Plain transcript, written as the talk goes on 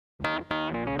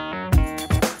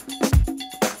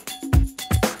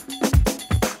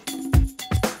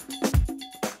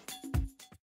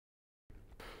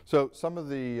So some of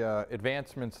the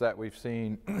advancements that we've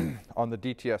seen on the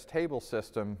DTS table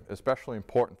system, especially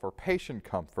important for patient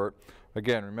comfort.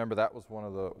 Again, remember that was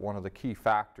one of the key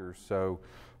factors. So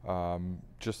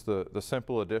just the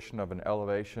simple addition of an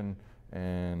elevation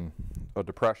and a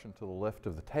depression to the lift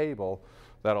of the table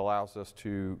that allows us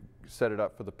to set it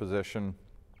up for the position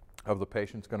of the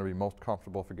patient's going to be most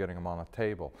comfortable for getting them on a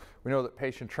table. We know that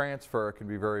patient transfer can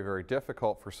be very, very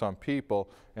difficult for some people,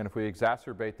 and if we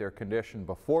exacerbate their condition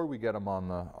before we get them on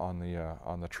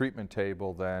the treatment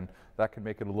table, then that can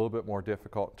make it a little bit more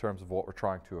difficult in terms of what we're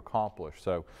trying to accomplish.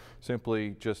 So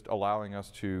simply just allowing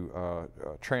us to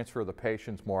transfer the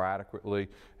patients more adequately,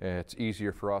 it's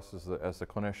easier for us as the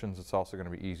clinicians. It's also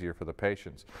going to be easier for the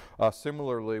patients.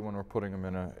 Similarly, when we're putting them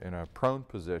in a prone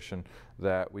position,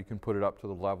 that we can put it up to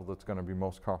the level that's going to be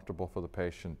most comfortable for the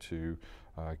patient to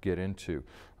get into.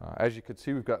 As you can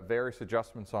see, we've got various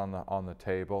adjustments on the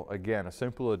table. Again, a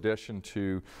simple addition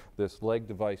to this leg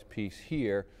device piece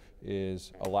here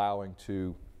is allowing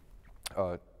to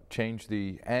change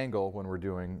the angle when we're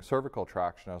doing cervical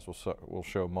traction, as we'll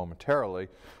show momentarily,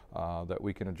 that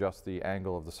we can adjust the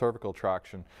angle of the cervical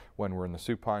traction when we're in the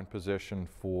supine position.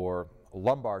 For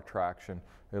lumbar traction,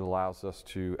 it allows us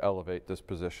to elevate this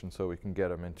position so we can get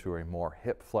them into a more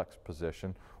hip flexed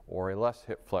position or a less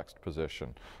hip flexed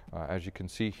position. As you can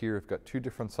see here, we've got two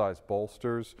different size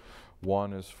bolsters.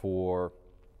 One is for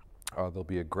there'll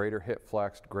be a greater hip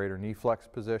flexed, greater knee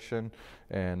flexed position,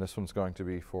 and this one's going to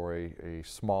be for a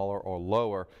smaller or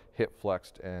lower hip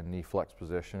flexed and knee flexed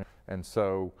position. And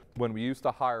so when we use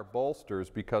the higher bolsters,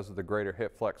 because of the greater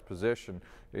hip flex position,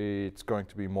 it's going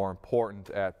to be more important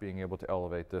at being able to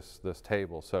elevate this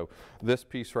table. So this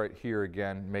piece right here,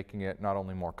 again, making it not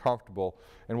only more comfortable,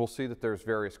 and we'll see that there's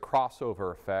various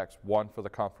crossover effects, one for the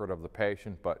comfort of the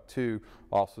patient, but two,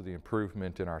 also the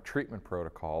improvement in our treatment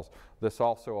protocols. This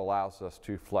also allows us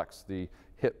to flex the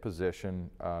hip position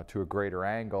to a greater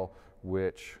angle,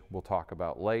 which we'll talk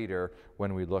about later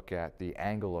when we look at the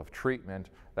angle of treatment.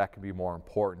 That can be more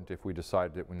important if we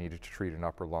decide that we needed to treat an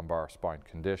upper lumbar spine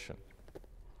condition.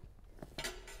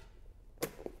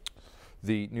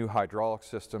 The new hydraulic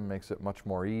system makes it much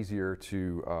more easier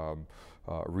to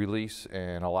release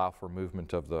and allow for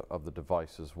movement of the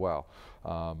device as well.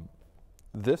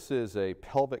 This is a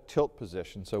pelvic tilt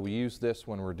position, so we use this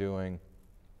when we're doing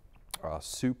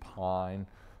supine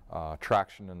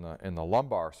traction in the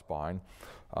lumbar spine.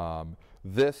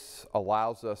 This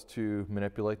allows us to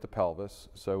manipulate the pelvis.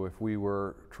 So if we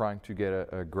were trying to get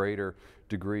a greater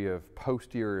degree of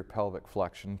posterior pelvic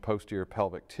flexion, posterior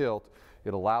pelvic tilt,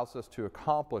 it allows us to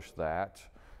accomplish that,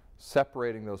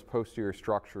 separating those posterior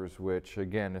structures, which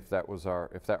again, if that was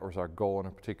our goal in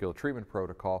a particular treatment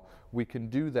protocol, we can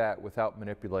do that without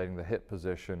manipulating the hip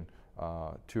position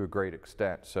to a great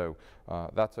extent. So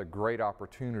that's a great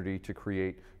opportunity to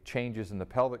create changes in the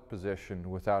pelvic position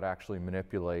without actually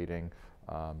manipulating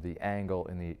the angle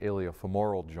in the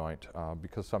iliofemoral joint,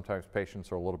 because sometimes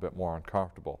patients are a little bit more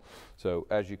uncomfortable. So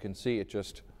as you can see, it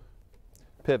just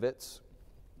pivots,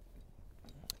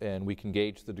 and we can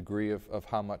gauge the degree of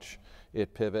how much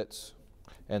it pivots,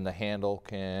 and the handle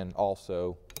can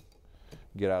also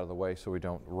get out of the way so we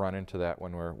don't run into that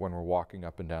when we're walking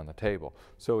up and down the table.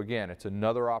 So again, it's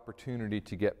another opportunity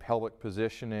to get pelvic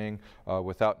positioning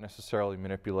without necessarily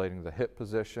manipulating the hip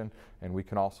position, and we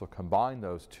can also combine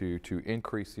those two to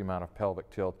increase the amount of pelvic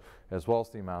tilt as well as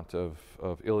the amount of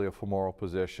iliofemoral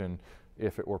position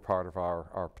if it were part of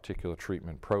our particular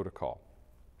treatment protocol.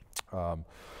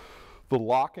 The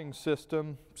locking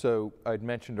system, so I'd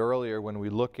mentioned earlier, when we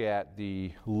look at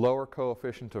the lower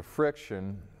coefficient of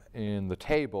friction in the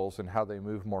tables and how they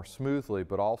move more smoothly,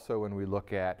 but also when we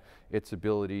look at its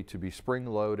ability to be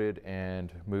spring-loaded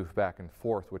and move back and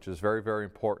forth, which is very, very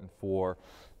important for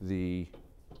the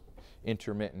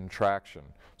intermittent traction.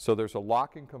 So there's a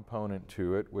locking component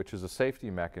to it, which is a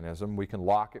safety mechanism. We can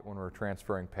lock it when we're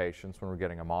transferring patients, when we're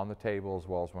getting them on the table, as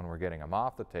well as when we're getting them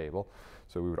off the table.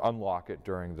 So we would unlock it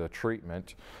during the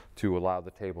treatment to allow the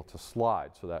table to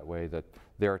slide, so that way that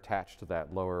they're attached to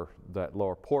that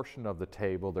lower portion of the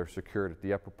table. They're secured at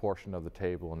the upper portion of the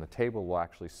table, and the table will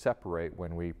actually separate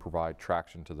when we provide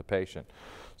traction to the patient.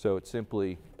 So it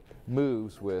simply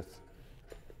moves with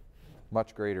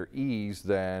much greater ease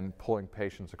than pulling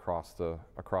patients across the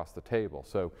table.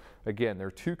 So again, there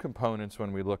are two components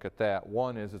when we look at that.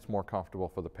 One is it's more comfortable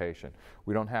for the patient.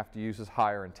 We don't have to use this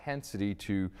higher intensity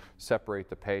to separate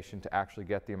the patient to actually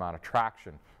get the amount of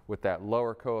traction with that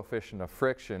lower coefficient of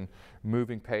friction,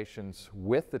 moving patients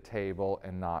with the table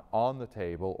and not on the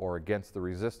table or against the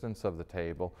resistance of the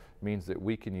table means that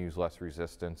we can use less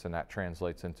resistance, and that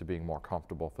translates into being more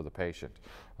comfortable for the patient.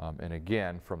 And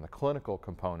again, from the clinical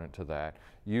component to that,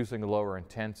 using lower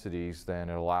intensities, then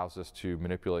it allows us to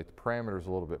manipulate the parameters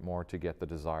a little bit more to get the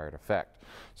desired effect.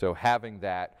 So having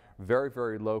that very,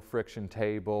 very low friction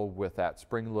table with that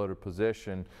spring-loaded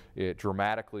position, it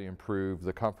dramatically improved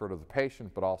the comfort of the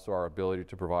patient, but also our ability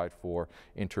to provide for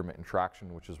intermittent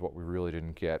traction, which is what we really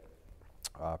didn't get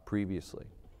previously.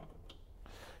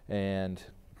 And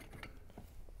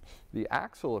the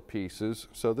axilla pieces,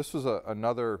 so this was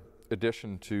another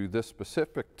addition to this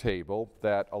specific table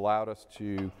that allowed us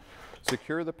to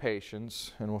secure the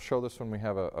patients, and we'll show this when we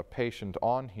have a patient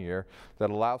on here,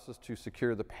 that allows us to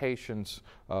secure the patients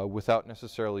without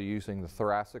necessarily using the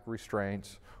thoracic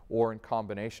restraints or in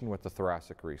combination with the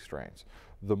thoracic restraints.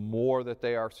 The more that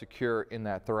they are secure in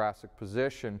that thoracic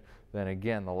position, then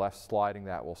again, the less sliding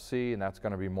that we'll see, and that's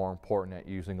going to be more important at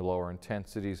using lower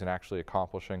intensities and actually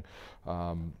accomplishing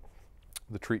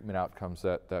the treatment outcomes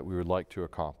that we would like to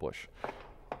accomplish.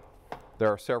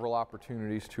 There are several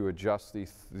opportunities to adjust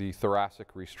the thoracic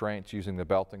restraints using the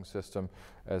belting system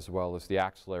as well as the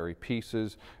axillary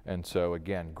pieces, and so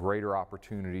again, greater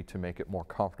opportunity to make it more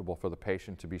comfortable for the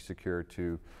patient to be secured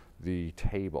to the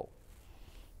table.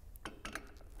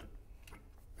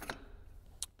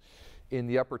 In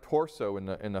the upper torso, in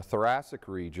the thoracic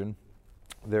region,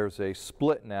 there's a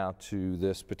split now to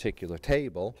this particular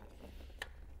table,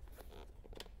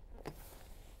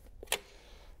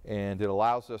 and it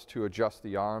allows us to adjust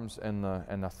the arms and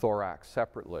the thorax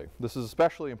separately. This is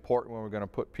especially important when we're going to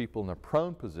put people in a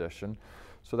prone position,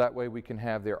 so that way we can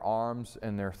have their arms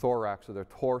and their thorax or their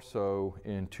torso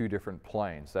in two different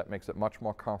planes. That makes it much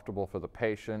more comfortable for the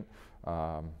patient.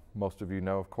 Most of you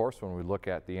know, of course, when we look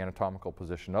at the anatomical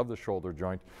position of the shoulder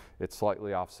joint, it's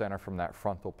slightly off center from that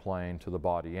frontal plane to the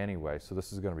body anyway, so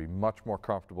this is going to be much more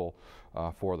comfortable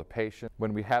for the patient.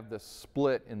 When we have this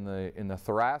split in the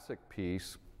thoracic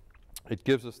piece, it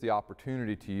gives us the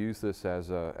opportunity to use this as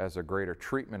a greater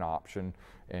treatment option,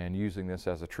 and using this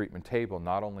as a treatment table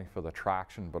not only for the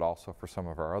traction but also for some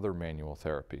of our other manual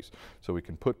therapies. So we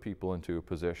can put people into a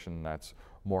position that's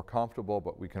more comfortable,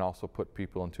 but we can also put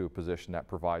people into a position that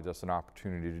provides us an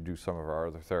opportunity to do some of our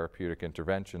other therapeutic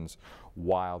interventions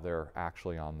while they're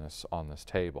actually on this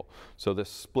table. So this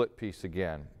split piece,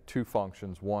 again, two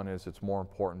functions. One is it's more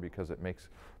important because it makes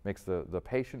the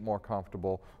patient more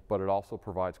comfortable, but it also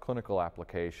provides clinical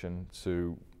application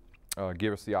to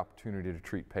give us the opportunity to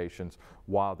treat patients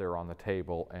while they're on the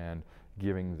table, and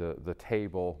giving the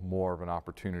table more of an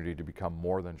opportunity to become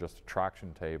more than just a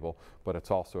traction table, but it's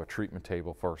also a treatment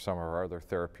table for some of our other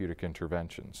therapeutic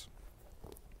interventions.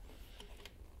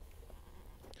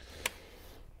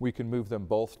 We can move them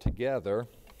both together,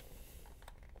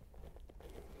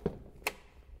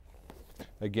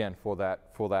 again, for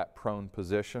that prone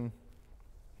position.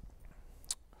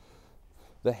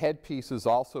 The headpiece has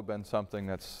also been something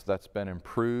that's been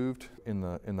improved in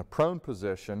the prone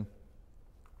position.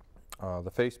 The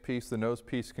face piece, the nose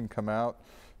piece can come out,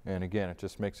 and again, it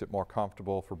just makes it more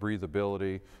comfortable for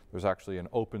breathability. There's actually an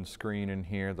open screen in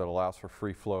here that allows for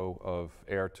free flow of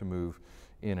air to move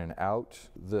in and out.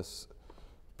 This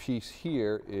piece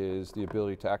here is the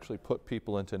ability to actually put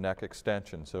people into neck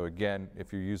extension. So again,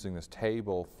 if you're using this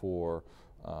table for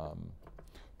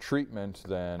treatment,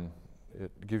 then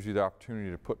it gives you the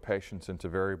opportunity to put patients into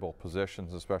variable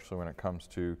positions, especially when it comes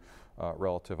to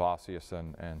relative osseous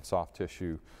and soft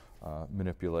tissue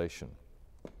manipulation.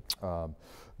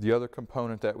 The other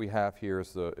component that we have here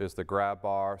is the grab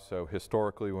bar. So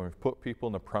historically, when we've put people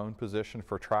in the prone position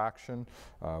for traction,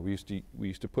 we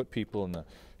used to put people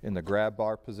in the grab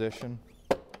bar position.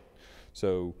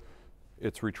 So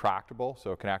it's retractable,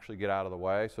 so it can actually get out of the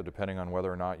way. So depending on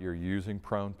whether or not you're using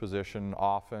prone position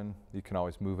often, you can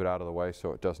always move it out of the way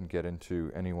so it doesn't get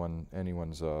into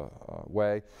anyone's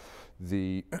way.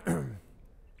 The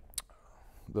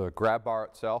grab bar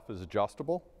itself is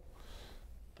adjustable,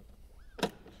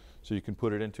 so you can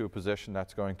put it into a position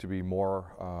that's going to be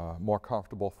more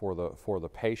comfortable for the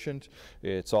patient.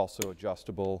 It's also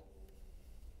adjustable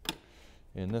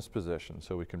in this position,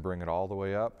 so we can bring it all the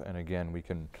way up, and again, we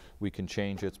can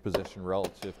change its position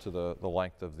relative to the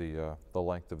length of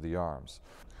the arms.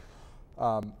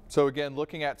 So again,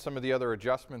 looking at some of the other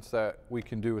adjustments that we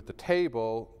can do at the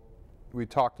table, we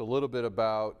talked a little bit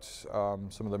about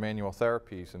some of the manual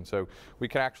therapies, and so we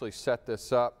can actually set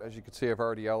this up. As you can see, I've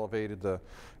already elevated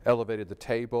the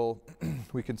table.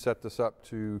 We can set this up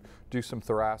to do some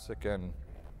thoracic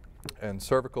and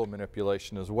cervical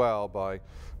manipulation as well by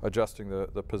adjusting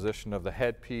the position of the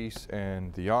headpiece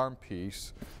and the arm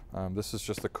piece. This is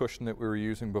just the cushion that we were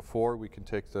using before. We can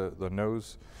take the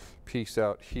nose piece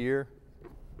out here.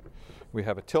 We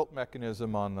have a tilt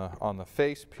mechanism on the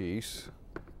face piece.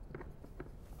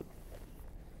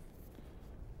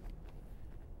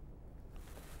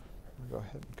 Go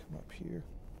ahead and come up here.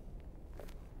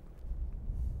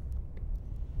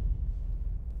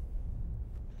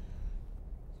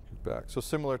 Back. So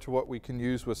similar to what we can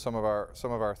use with some of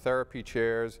our therapy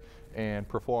chairs and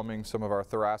performing some of our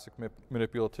thoracic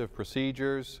manipulative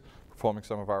procedures,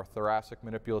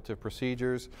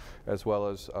 as well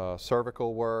as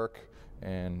cervical work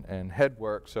and head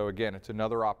work. So again, it's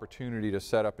another opportunity to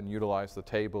set up and utilize the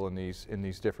table in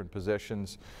these different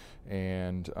positions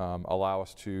and allow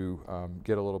us to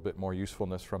get a little bit more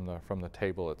usefulness from the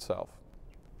table itself.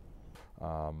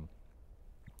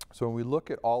 So when we look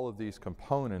at all of these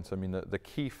components, I mean, the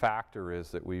key factor is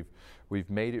that we've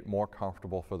made it more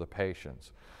comfortable for the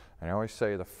patients. And I always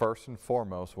say the first and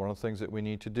foremost, one of the things that we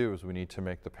need to do is we need to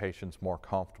make the patients more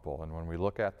comfortable. And when we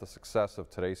look at the success of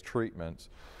today's treatments,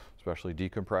 especially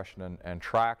decompression and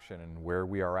traction and where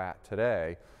we are at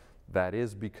today, that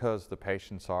is because the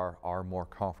patients are more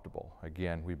comfortable.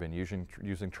 Again, we've been using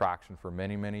traction for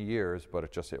many, many years, but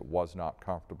it was not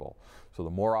comfortable. So the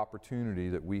more opportunity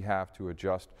that we have to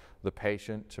adjust the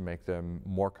patient to make them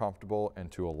more comfortable and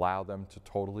to allow them to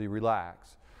totally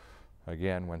relax.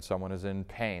 Again, when someone is in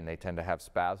pain, they tend to have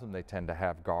spasm, they tend to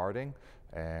have guarding,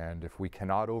 and if we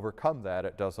cannot overcome that,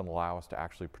 it doesn't allow us to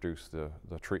actually produce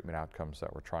the treatment outcomes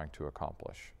that we're trying to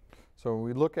accomplish. So when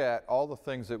we look at all the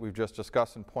things that we've just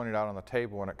discussed and pointed out on the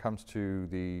table when it comes to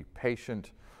the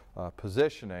patient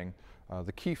positioning,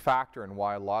 the key factor in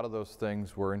why a lot of those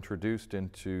things were introduced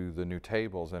into the new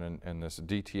tables and in this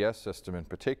DTS system in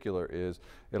particular is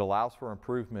it allows for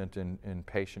improvement in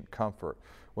patient comfort.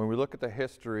 When we look at the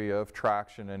history of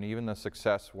traction and even the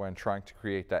success when trying to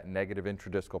create that negative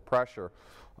intradiscal pressure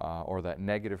or that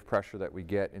negative pressure that we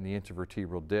get in the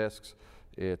intervertebral discs,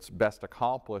 it's best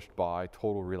accomplished by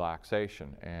total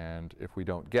relaxation, and if we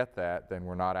don't get that, then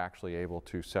we're not actually able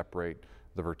to separate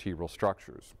the vertebral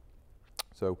structures.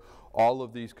 So all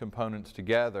of these components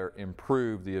together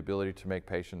improve the ability to make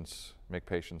patients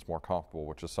more comfortable,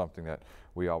 which is something that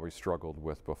we always struggled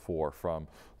with before, from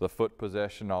the foot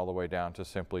position all the way down to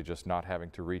simply just not having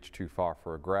to reach too far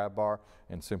for a grab bar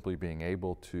and simply being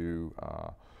able to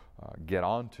get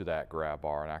onto that grab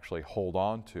bar and actually hold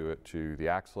on to it, to the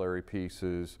axillary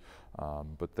pieces.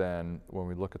 But then when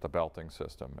we look at the belting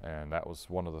system, and that was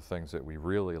one of the things that we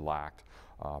really lacked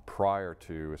prior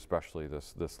to especially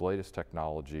this latest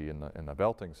technology in the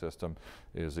belting system,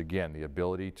 is again the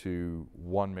ability to,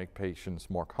 one, make patients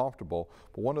more comfortable,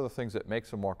 but one of the things that makes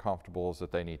them more comfortable is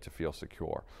that they need to feel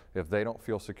secure. If they don't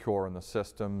feel secure in the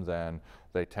system, then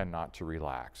they tend not to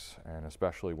relax, and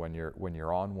especially when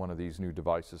you're on one of these new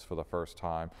devices for the first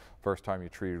time you're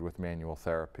treated with manual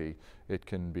therapy, it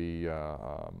can be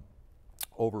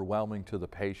overwhelming to the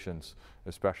patients,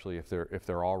 especially if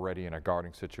they're already in a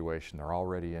guarding situation, they're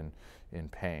already in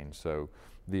pain. So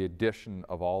the addition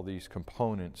of all these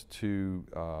components to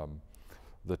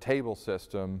the table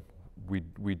system,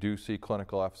 we do see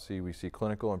clinical efficacy, we see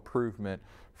clinical improvement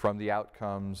from the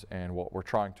outcomes and what we're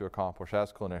trying to accomplish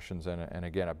as clinicians, and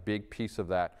again, a big piece of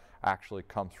that actually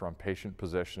comes from patient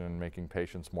position and making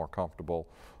patients more comfortable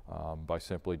by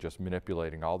simply just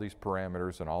manipulating all these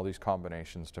parameters and all these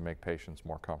combinations to make patients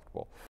more comfortable.